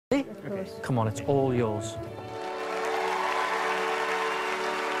yours. Come on, it's all yours.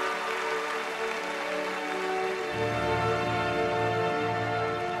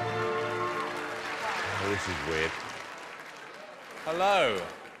 Oh, this is weird. Hello.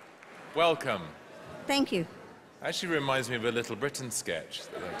 Welcome. Thank you. Actually reminds me of a Little Britain sketch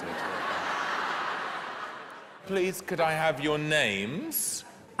that I did. Please, could I have your names?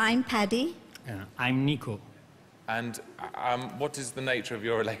 I'm Paddy. I'm Nico. And what is the nature of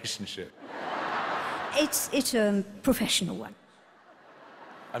your relationship? It's a professional one.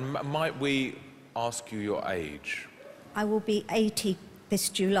 And might we ask you your age? I will be 80 this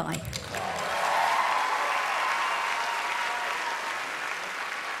July.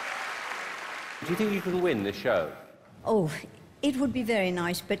 Do you think you can win the show? Oh, it would be very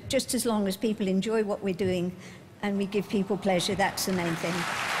nice, but just as long as people enjoy what we're doing and we give people pleasure, that's the main thing.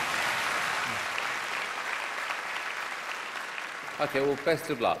 OK, well,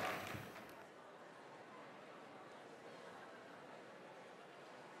 best of luck.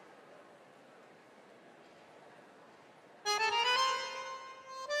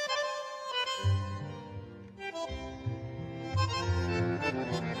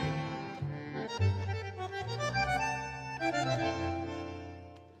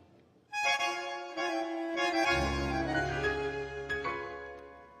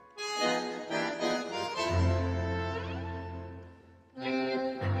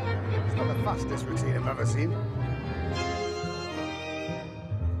 Fastest routine I've ever seen.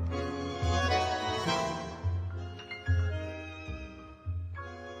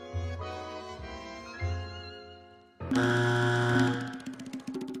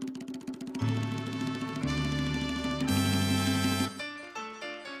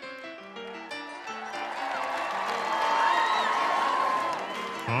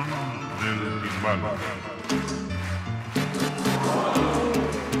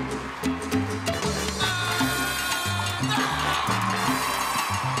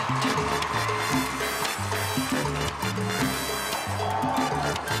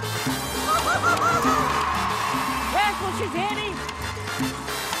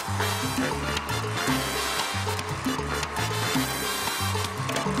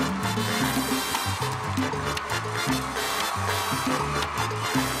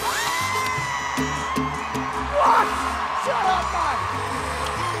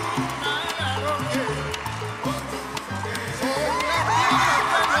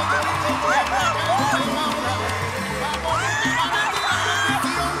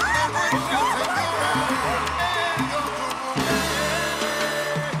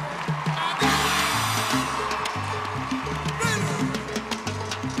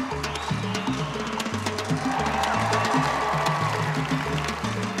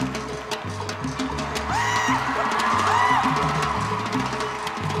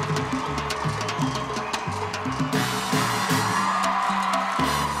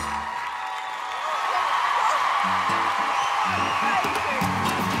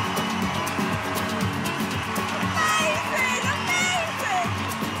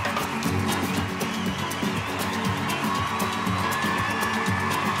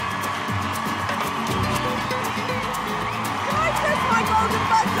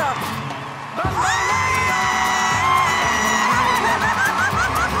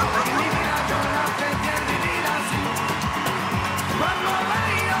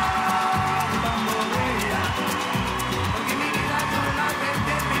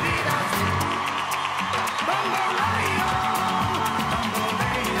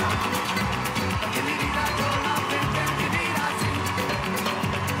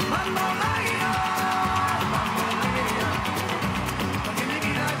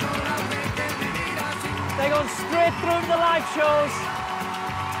 Straight through the live shows.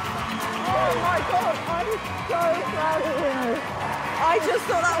 Oh my God, I'm so proud of you. I just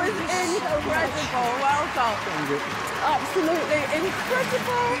thought that was incredible. Well done. Absolutely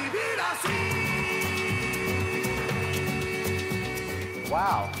incredible.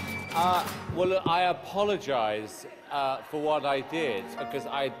 Wow. Well, look, I apologise for what I did, because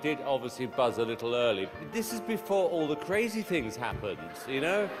I did obviously buzz a little early. This is before all the crazy things happened, you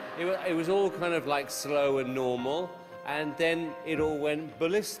know? It was all kind of like slow and normal, and then it all went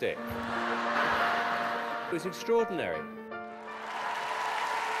ballistic. It was extraordinary.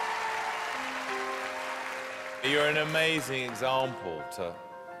 You're an amazing example to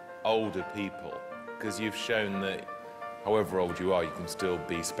older people, because you've shown that however old you are, you can still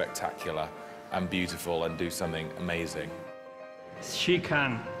be spectacular and beautiful and do something amazing. She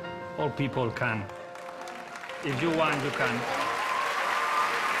can. All people can. If you want, you can.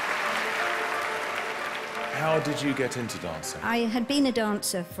 How did you get into dancing? I had been a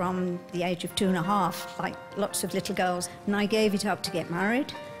dancer from the age of 2.5, like lots of little girls, and I gave it up to get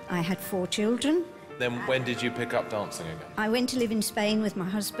married. I had 4 children. Then when did you pick up dancing again? I went to live in Spain with my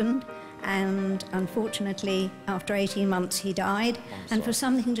husband, and unfortunately, after 18 months, he died. And for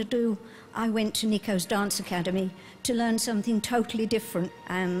something to do, I went to Nico's dance academy to learn something totally different,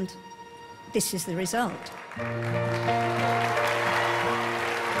 and this is the result.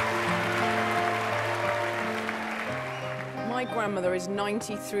 My grandmother is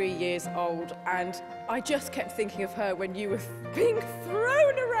 93 years old, and I just kept thinking of her when you were being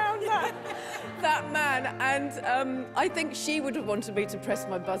thrown around that man, and I think she would have wanted me to press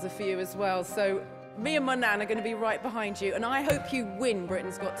my buzzer for you as well. So me and my nan are going to be right behind you, and I hope you win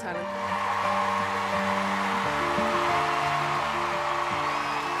Britain's Got Talent.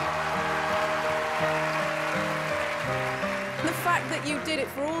 The fact that you did it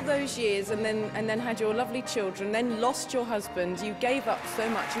for all those years and then had your lovely children, then lost your husband, you gave up so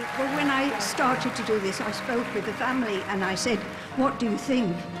much. Well, when I started to do this, I spoke with the family and I said, what do you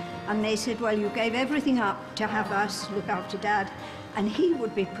think? And they said, well, you gave everything up to have us look after Dad, and he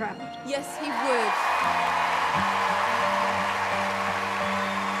would be proud. Yes, he would.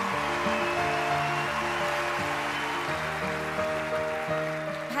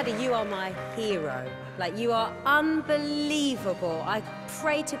 Paddy, you are my hero. Like, you are unbelievable. I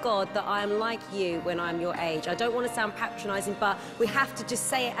pray to God that I am like you when I'm your age. I don't want to sound patronising, but we have to just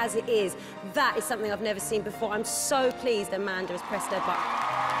say it as it is. That is something I've never seen before. I'm so pleased Amanda has pressed her button.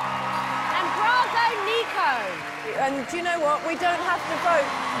 And bravo, Nico! And do you know what? We don't have to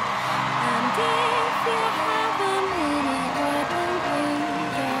vote. And if you have a minute, why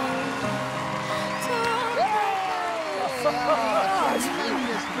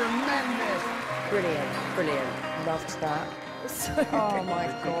Tremendous. Brilliant, brilliant. Loved that. Oh, my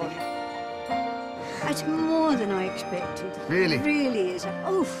God. It's more than I expected. Really? It really is.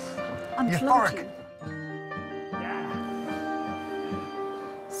 Oof, I'm Euphoric. floating.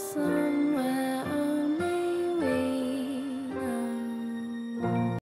 So